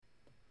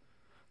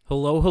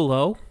Hello,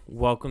 hello.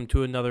 Welcome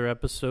to another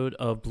episode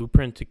of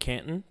Blueprint to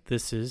Canton.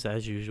 This is,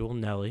 as usual,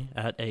 Nelly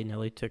at a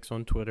Nelly Ticks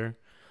on Twitter.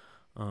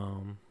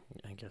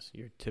 I guess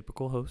your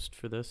typical host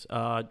for this.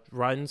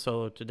 Riding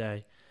solo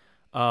today.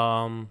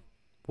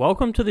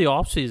 Welcome to the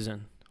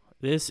offseason.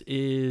 This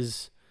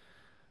is,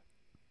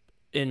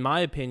 in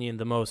my opinion,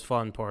 the most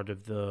fun part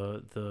of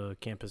the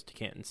Campus to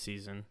Canton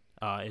season.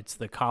 It's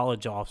the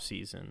college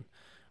offseason.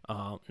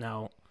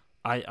 Now,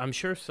 I'm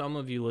sure some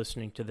of you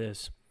listening to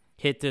this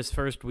hit this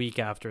first week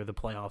after the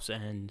playoffs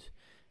end,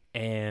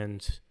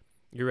 and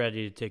you're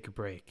ready to take a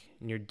break,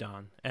 and you're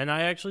done. And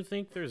I actually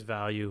think there's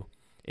value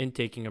in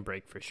taking a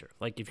break for sure.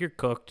 Like, if you're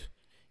cooked,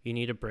 you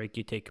need a break,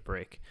 you take a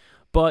break.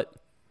 But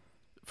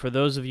for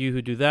those of you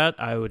who do that,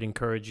 I would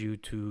encourage you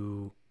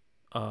to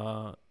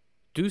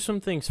do some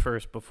things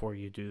first before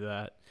you do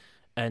that.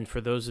 And for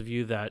those of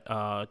you that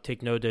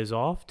take no days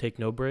off, take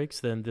no breaks,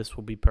 then this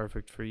will be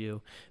perfect for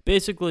you.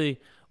 Basically,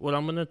 what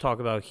I'm going to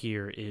talk about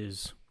here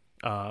is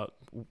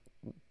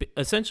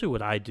essentially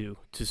what I do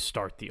to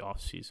start the off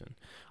season.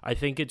 I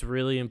think it's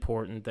really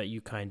important that you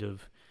kind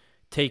of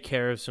take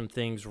care of some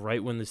things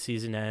right when the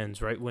season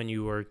ends, right when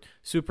you are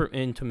super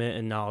intimate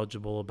and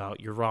knowledgeable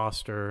about your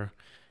roster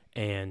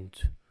and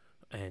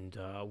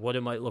what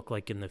it might look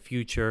like in the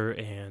future,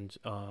 and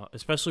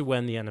especially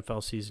when the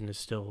NFL season is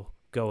still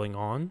going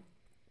on.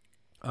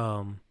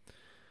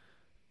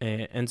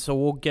 And so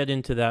we'll get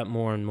into that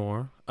more and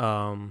more.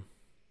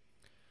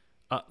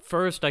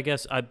 First, I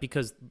guess,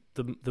 because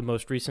the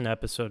most recent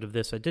episode of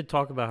this, I did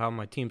talk about how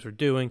my teams were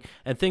doing,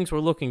 and things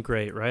were looking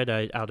great, right?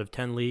 Out of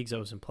 10 leagues, I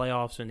was in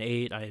playoffs in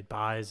 8. I had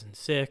buys in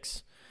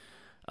 6.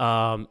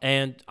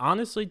 And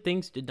honestly,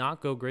 things did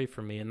not go great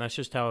for me, and that's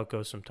just how it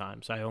goes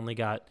sometimes. I only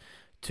got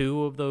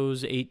 2 of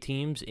those 8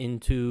 teams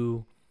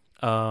into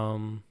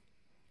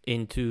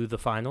the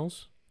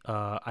finals.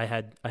 I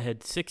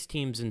had 6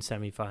 teams in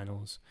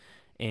semifinals,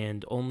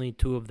 and only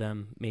 2 of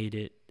them made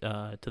it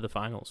to the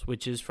finals,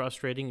 which is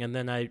frustrating. And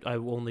then I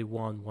only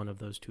won one of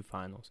those 2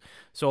 finals.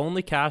 So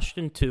only cashed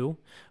in 2,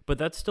 but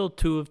that's still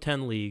 2 of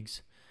 10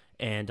 leagues,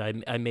 and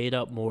I made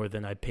up more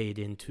than I paid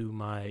into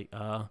my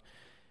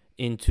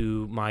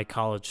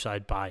college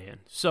side buy-in.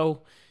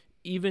 So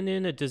even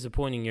in a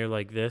disappointing year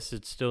like this,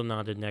 it's still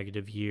not a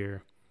negative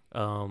year.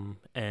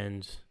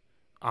 And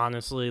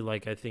honestly,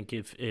 like, I think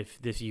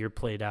if this year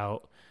played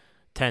out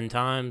 10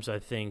 times, I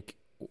think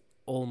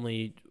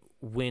only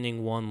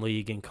winning one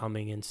league and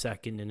coming in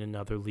second in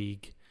another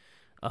league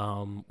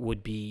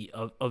would be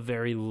a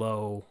very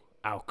low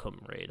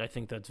outcome rate. I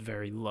think that's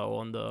very low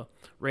on the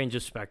range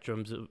of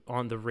spectrums,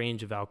 on the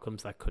range of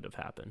outcomes that could have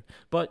happened.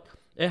 But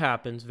it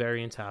happens.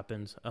 Variance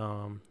happens.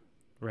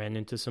 Ran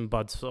into some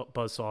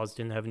buzzsaws.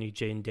 Didn't have any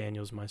Jaden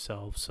Daniels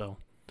myself, so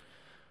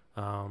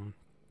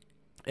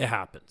it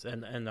happens.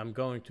 And I'm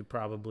going to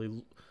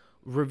probably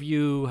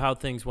review how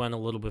things went a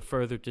little bit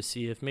further to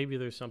see if maybe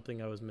there's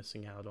something I was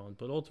missing out on.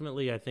 But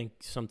ultimately, I think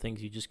some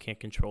things you just can't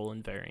control,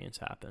 and variance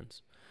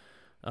happens.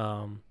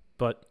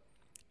 But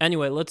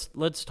anyway,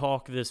 let's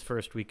talk this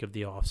first week of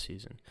the off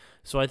season.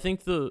 So I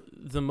think the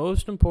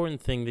most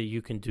important thing that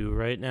you can do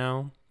right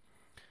now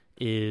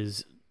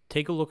is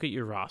take a look at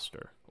your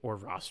roster, or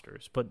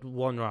rosters, but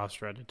one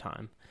roster at a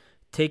time.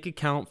 Take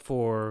account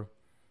for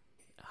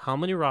how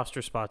many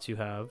roster spots you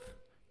have.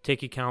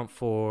 Take account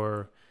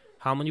for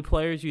how many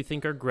players you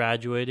think are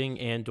graduating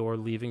and or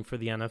leaving for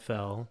the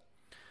NFL.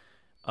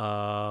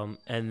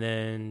 And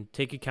then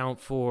take account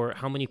for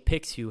how many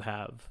picks you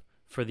have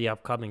for the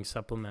upcoming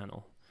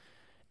supplemental.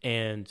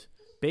 And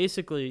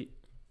basically,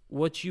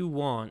 what you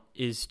want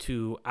is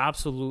to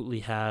absolutely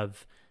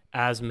have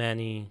as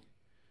many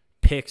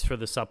picks for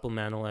the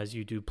supplemental as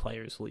you do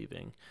players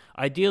leaving.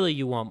 Ideally,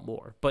 you want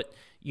more, but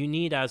you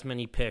need as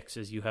many picks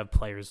as you have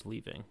players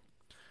leaving.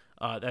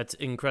 That's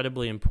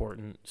incredibly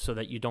important so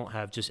that you don't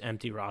have just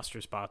empty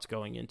roster spots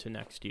going into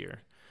next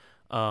year.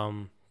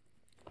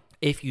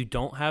 If you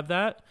don't have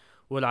that,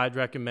 what I'd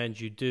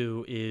recommend you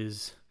do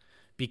is,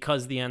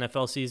 because the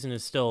NFL season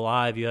is still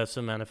alive, you have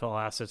some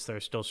NFL assets that are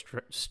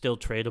still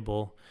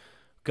tradable.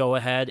 Go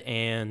ahead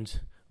and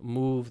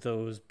move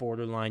those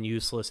borderline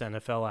useless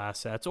NFL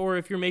assets. Or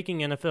if you're making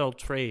NFL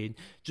trade,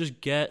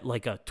 just get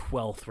like a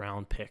 12th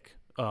round pick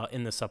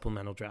in the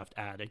supplemental draft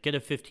added. Get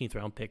a 15th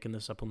round pick in the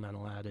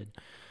supplemental added.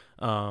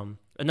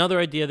 Another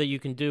idea that you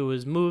can do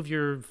is move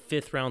your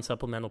 5th round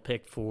supplemental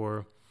pick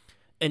for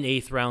an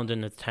 8th round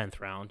and a 10th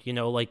round. You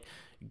know, like,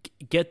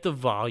 get the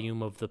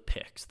volume of the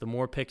picks. The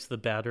more picks, the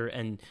better.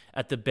 And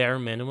at the bare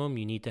minimum,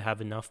 you need to have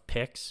enough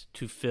picks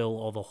to fill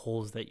all the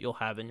holes that you'll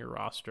have in your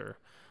roster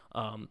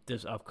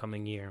this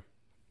upcoming year.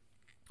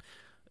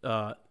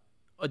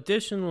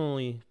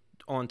 Additionally,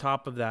 on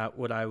top of that,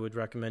 what I would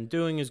recommend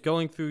doing is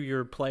going through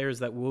your players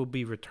that will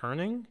be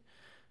returning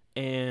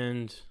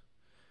and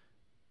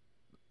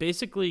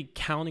basically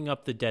counting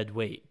up the dead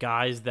weight,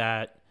 guys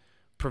that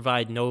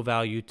provide no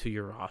value to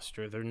your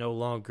roster. They're no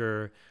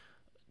longer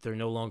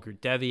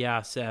Devy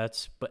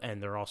assets,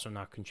 and they're also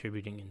not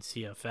contributing in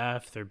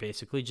CFF. They're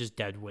basically just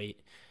dead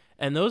weight.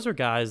 And those are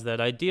guys that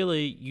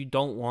ideally you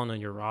don't want on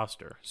your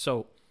roster.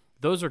 So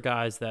those are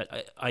guys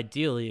that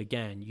ideally,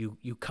 again,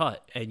 you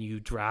cut and you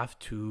draft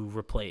to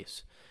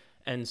replace.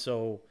 And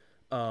so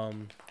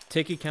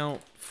take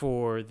account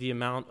for the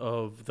amount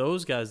of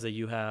those guys that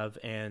you have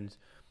and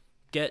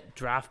get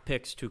draft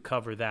picks to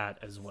cover that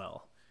as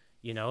well.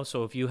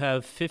 So if you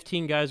have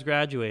 15 guys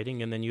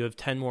graduating and then you have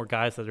 10 more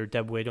guys that are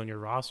dead weight on your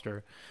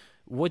roster,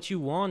 what you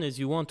want is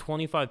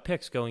 25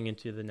 picks going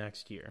into the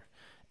next year.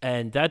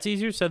 And that's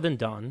easier said than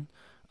done,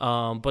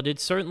 but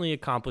it's certainly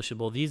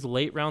accomplishable. These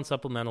late-round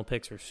supplemental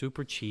picks are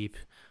super cheap.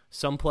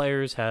 Some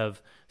players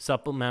have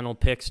supplemental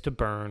picks to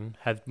burn,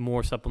 have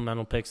more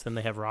supplemental picks than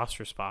they have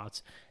roster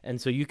spots,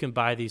 and so you can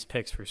buy these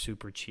picks for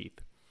super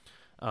cheap.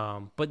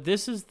 But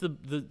this is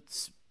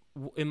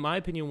in my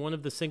opinion, one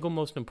of the single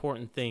most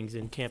important things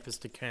in Campus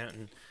to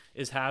Canton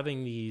is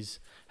having these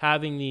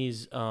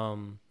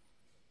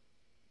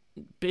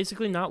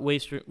basically not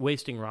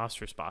wasting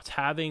roster spots,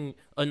 having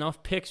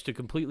enough picks to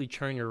completely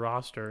churn your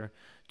roster,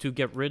 to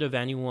get rid of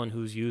anyone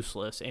who's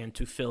useless and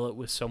to fill it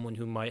with someone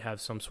who might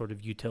have some sort of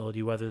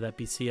utility, whether that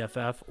be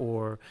CFF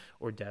or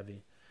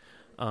Devi.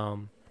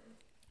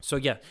 So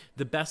yeah,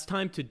 the best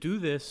time to do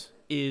this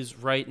is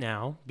right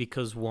now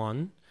because,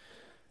 one,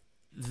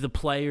 the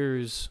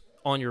players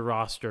on your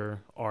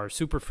roster are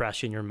super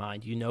fresh in your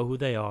mind. You know who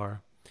they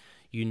are.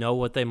 You know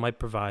what they might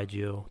provide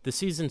you. The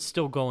season's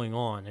still going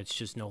on. It's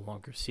just no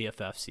longer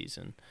CFF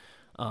season.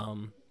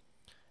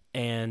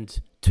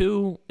 And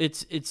two,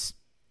 it's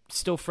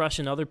still fresh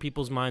in other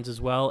people's minds as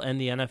well, and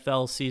the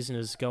NFL season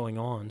is going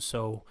on,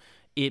 so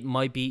it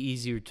might be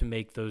easier to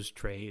make those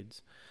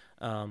trades.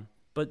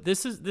 But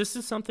this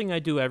is something I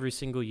do every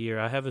single year.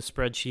 I have a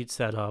spreadsheet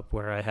set up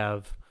where I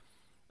have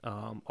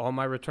all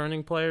my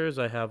returning players.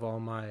 I have all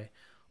my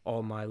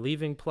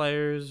leaving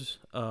players.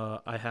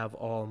 I have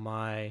all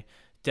my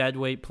dead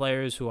weight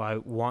players who I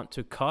want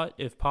to cut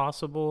if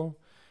possible,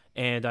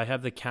 and I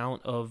have the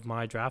count of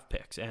my draft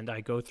picks, and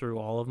I go through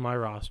all of my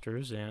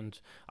rosters, and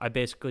I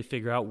basically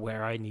figure out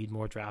where I need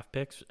more draft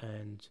picks,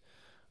 and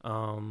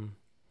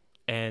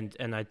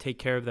I take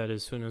care of that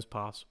as soon as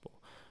possible,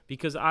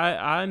 because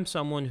I'm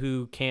someone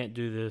who can't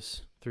do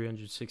this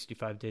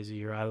 365 days a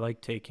year. I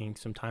like taking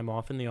some time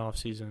off in the off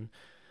season,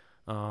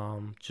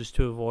 just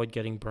to avoid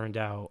getting burned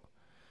out.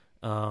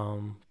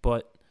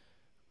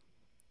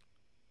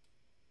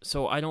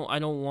 So I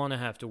don't want to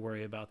have to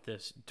worry about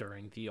this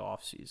during the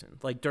off season,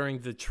 like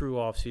during the true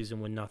off season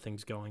when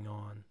nothing's going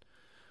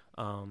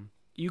on.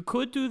 You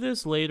could do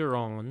this later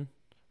on,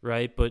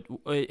 right? But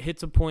it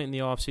hits a point in the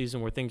off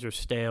season where things are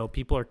stale.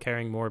 People are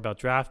caring more about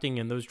drafting,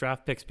 and those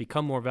draft picks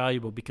become more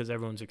valuable because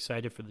everyone's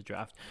excited for the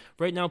draft.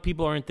 Right now,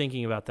 people aren't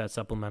thinking about that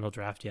supplemental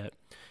draft yet.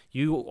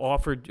 You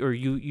offered, or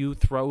you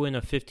throw in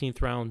a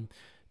 15th round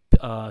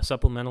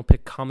supplemental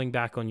pick coming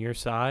back on your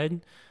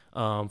side.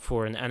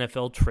 For an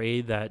NFL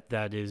trade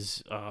that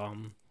is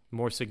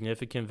more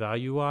significant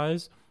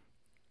value-wise,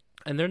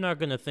 and they're not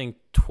going to think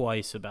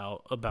twice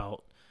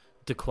about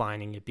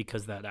declining it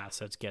because that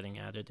asset's getting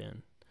added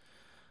in.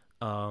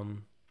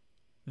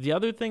 The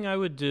other thing I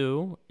would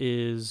do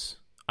is,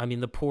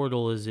 the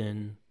portal is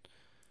in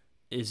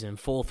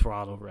full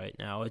throttle right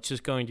now. It's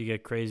just going to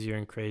get crazier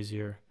and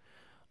crazier.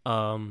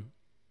 The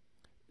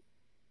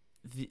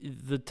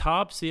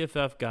top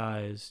CFF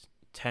guys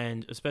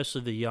tend, especially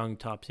the young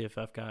top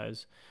CFF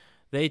guys,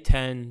 they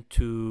tend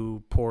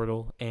to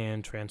portal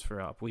and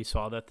transfer up. We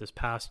saw that this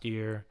past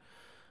year.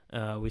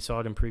 We saw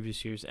it in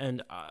previous years.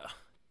 And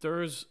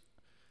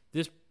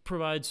this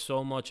provides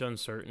so much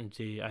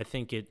uncertainty. I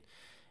think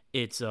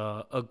it's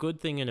a good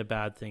thing and a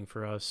bad thing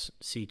for us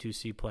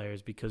C2C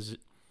players, because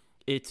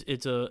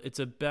it's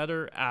a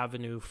better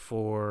avenue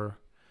for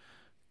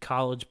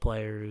college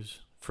players,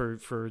 for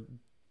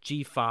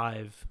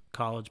G5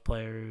 college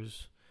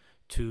players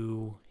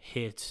to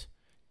hit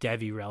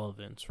Devi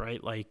relevance,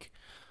 right? Like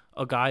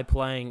a guy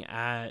playing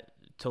at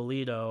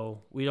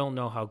Toledo, we don't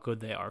know how good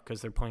they are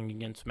because they're playing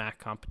against MAC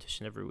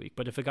competition every week.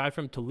 But if a guy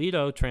from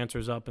Toledo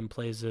transfers up and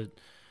plays at,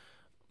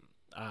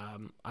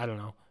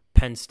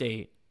 Penn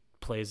State,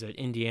 plays at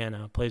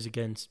Indiana, plays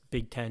against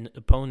Big Ten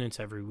opponents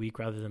every week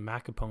rather than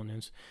MAC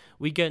opponents,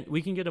 we can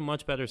get a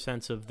much better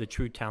sense of the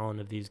true talent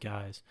of these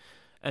guys.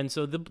 And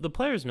so the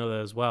players know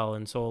that as well.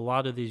 And so a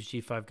lot of these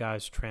G5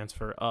 guys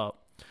transfer up.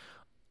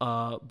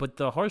 But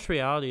the harsh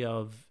reality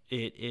of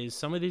it is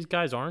some of these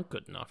guys aren't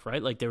good enough,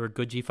 right? Like they were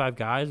good G5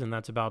 guys, and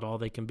that's about all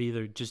they can be.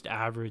 They're just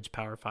average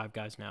Power 5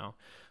 guys now.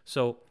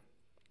 So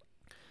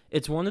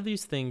it's one of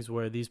these things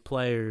where these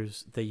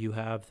players that you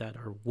have that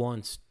are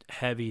once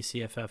heavy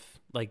CFF,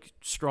 like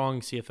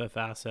strong CFF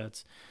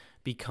assets,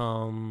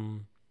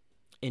 become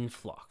in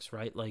flux,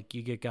 right? Like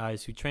you get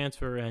guys who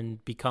transfer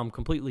and become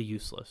completely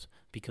useless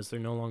because they're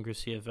no longer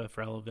CFF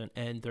relevant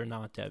and they're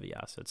not Devi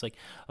assets. Like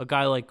a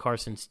guy like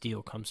Carson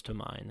Steele comes to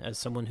mind as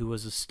someone who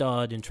was a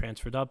stud and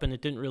transferred up, and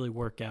it didn't really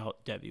work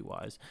out Devi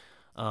wise.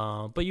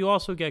 But you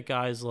also get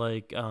guys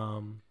like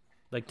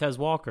Tez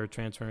Walker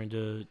transferring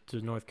to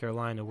North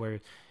Carolina,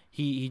 where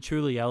he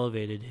truly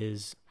elevated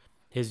his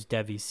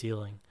Devi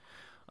ceiling.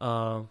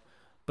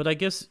 But I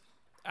guess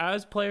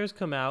as players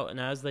come out and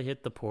as they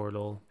hit the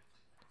portal,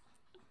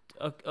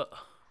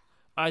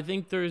 I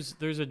think there's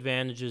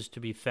advantages to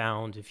be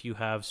found if you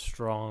have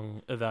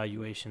strong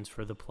evaluations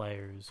for the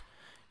players.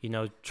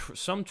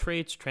 Some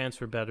traits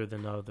transfer better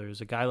than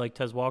others. A guy like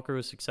Tez Walker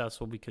was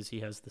successful because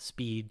he has the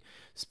speed.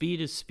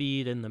 Speed is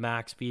speed, and the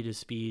max speed is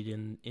speed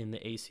in the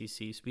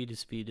ACC. Speed is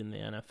speed in the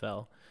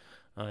NFL.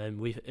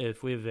 And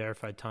if we have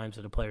verified times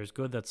that a player is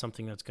good, that's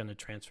something that's going to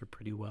transfer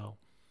pretty well.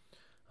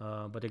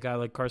 But a guy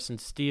like Carson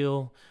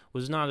Steele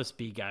was not a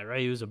speed guy, right?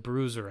 He was a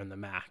bruiser in the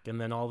MAC.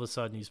 And then all of a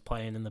sudden he's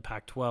playing in the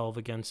Pac-12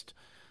 against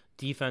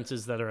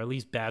defenses that are at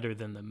least better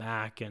than the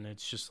MAC. And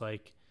it's just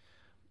like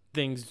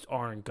things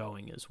aren't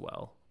going as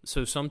well.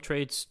 So some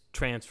traits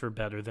transfer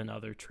better than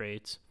other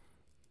traits.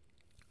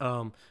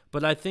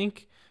 But I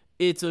think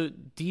it's a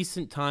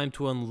decent time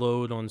to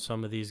unload on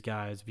some of these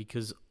guys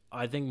because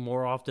I think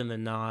more often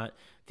than not,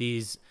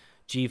 these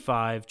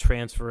G5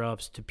 transfer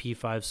ups to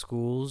P5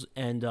 schools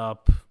end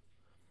up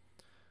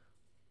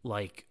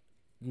like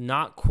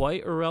not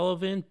quite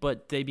irrelevant,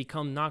 but they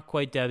become not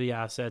quite Debbie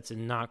assets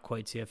and not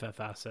quite CFF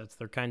assets.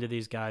 They're kind of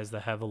these guys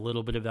that have a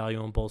little bit of value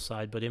on both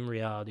sides, but in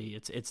reality,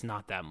 it's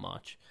not that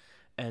much.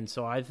 And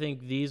so I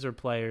think these are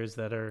players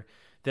that are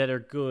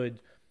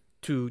good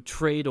to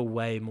trade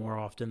away more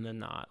often than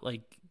not.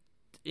 Like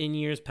in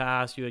years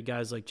past, you had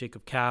guys like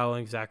Jacob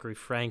Cowing, Zachary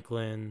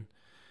Franklin,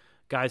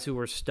 guys who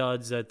were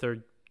studs at their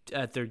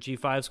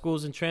G5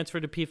 schools and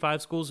transferred to P5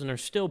 schools and are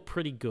still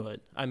pretty good.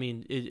 I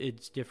mean,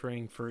 it's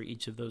differing for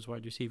each of those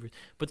wide receivers,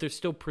 but they're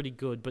still pretty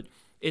good. But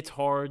it's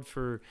hard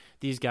for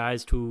these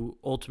guys to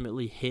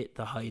ultimately hit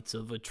the heights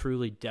of a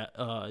truly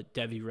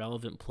Devy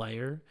relevant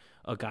player,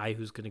 a guy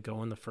who's going to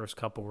go in the first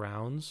couple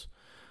rounds.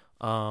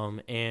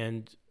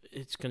 And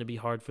it's going to be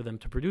hard for them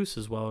to produce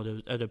as well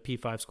at a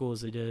P5 school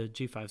as they did at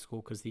a G5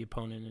 school because the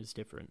opponent is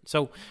different.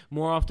 So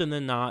more often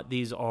than not,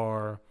 these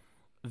are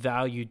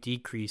value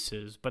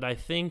decreases, but I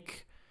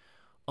think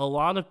a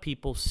lot of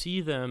people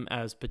see them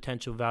as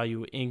potential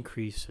value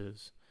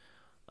increases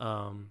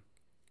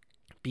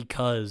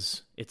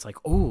because it's like,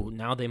 oh,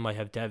 now they might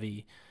have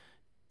Devy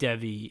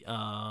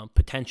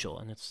potential,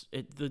 and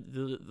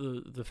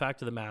the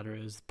fact of the matter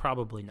is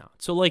probably not.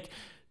 So like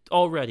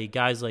already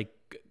guys like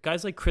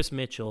Chris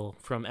Mitchell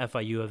from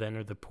FIU have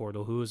entered the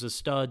portal, who is a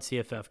stud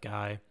CFF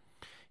guy.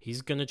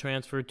 He's going to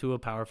transfer to a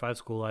Power 5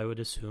 school, I would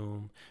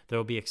assume. There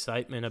will be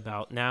excitement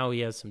about now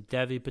he has some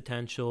Devy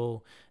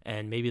potential,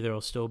 and maybe there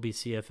will still be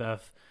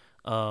CFF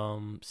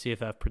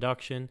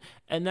production.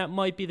 And that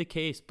might be the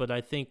case, but I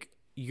think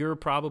you're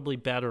probably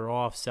better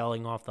off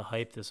selling off the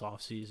hype this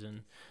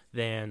offseason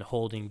than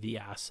holding the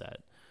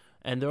asset.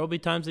 And there will be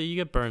times that you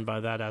get burned by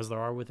that, as there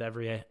are with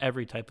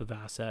every type of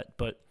asset.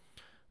 But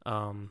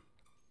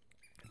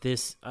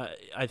this,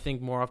 I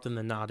think more often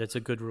than not, it's a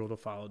good rule to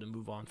follow to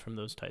move on from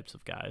those types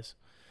of guys.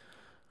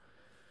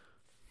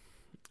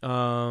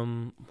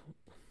 I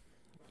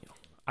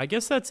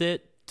guess that's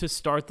it to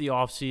start the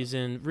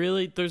offseason.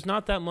 Really, there's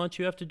not that much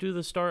you have to do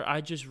to start.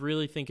 I just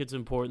really think it's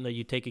important that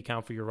you take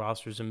account for your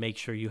rosters and make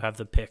sure you have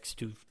the picks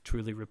to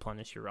truly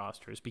replenish your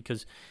rosters.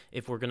 Because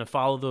if we're going to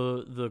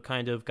follow the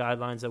kind of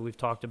guidelines that we've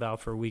talked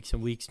about for weeks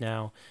and weeks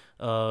now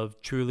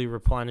of truly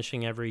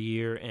replenishing every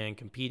year and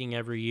competing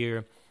every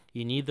year,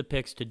 you need the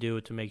picks to do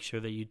it to make sure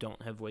that you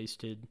don't have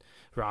wasted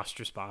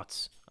roster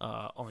spots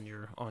on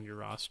your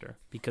roster.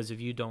 Because if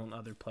you don't,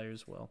 other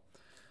players will.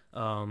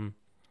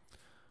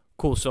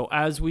 Cool. So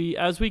as we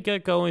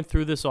get going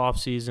through this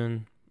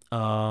offseason,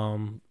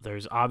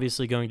 there's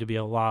obviously going to be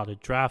a lot of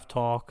draft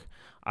talk.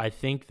 I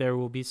think there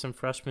will be some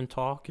freshman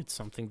talk. It's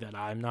something that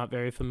I'm not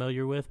very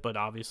familiar with, but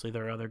obviously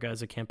there are other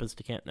guys at Campus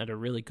to Canton that are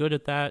really good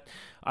at that.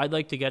 I'd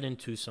like to get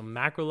into some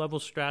macro level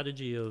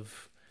strategy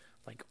of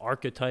like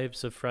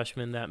archetypes of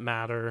freshmen that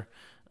matter,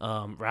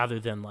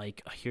 rather than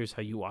like, here's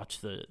how you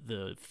watch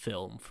the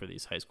film for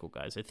these high school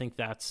guys. I think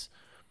that's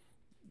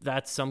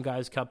some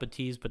guys' cup of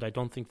teas, but I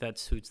don't think that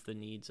suits the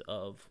needs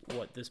of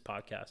what this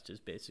podcast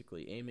is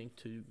basically aiming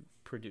to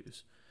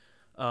produce.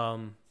 But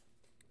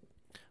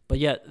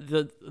yeah,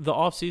 the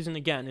off season,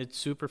 again, it's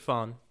super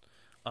fun.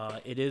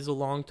 It is a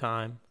long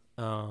time,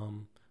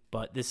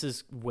 but this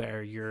is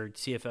where your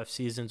CFF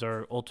seasons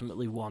are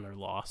ultimately won or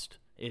lost.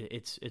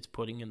 It's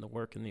putting in the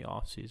work in the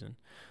off season.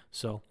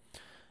 So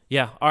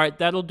yeah, all right,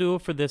 that'll do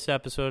it for this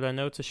episode. I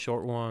know it's a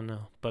short one,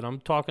 but I'm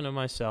talking to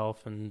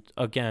myself, and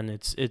again,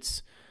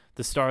 it's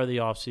the start of the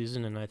off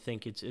season, and I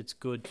think it's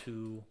good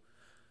to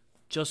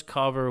just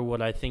cover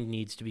what I think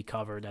needs to be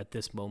covered at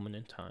this moment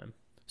in time.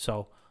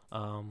 So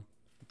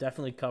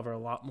definitely cover a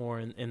lot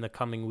more in the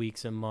coming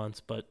weeks and months,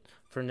 but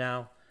for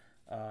now,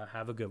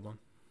 have a good one.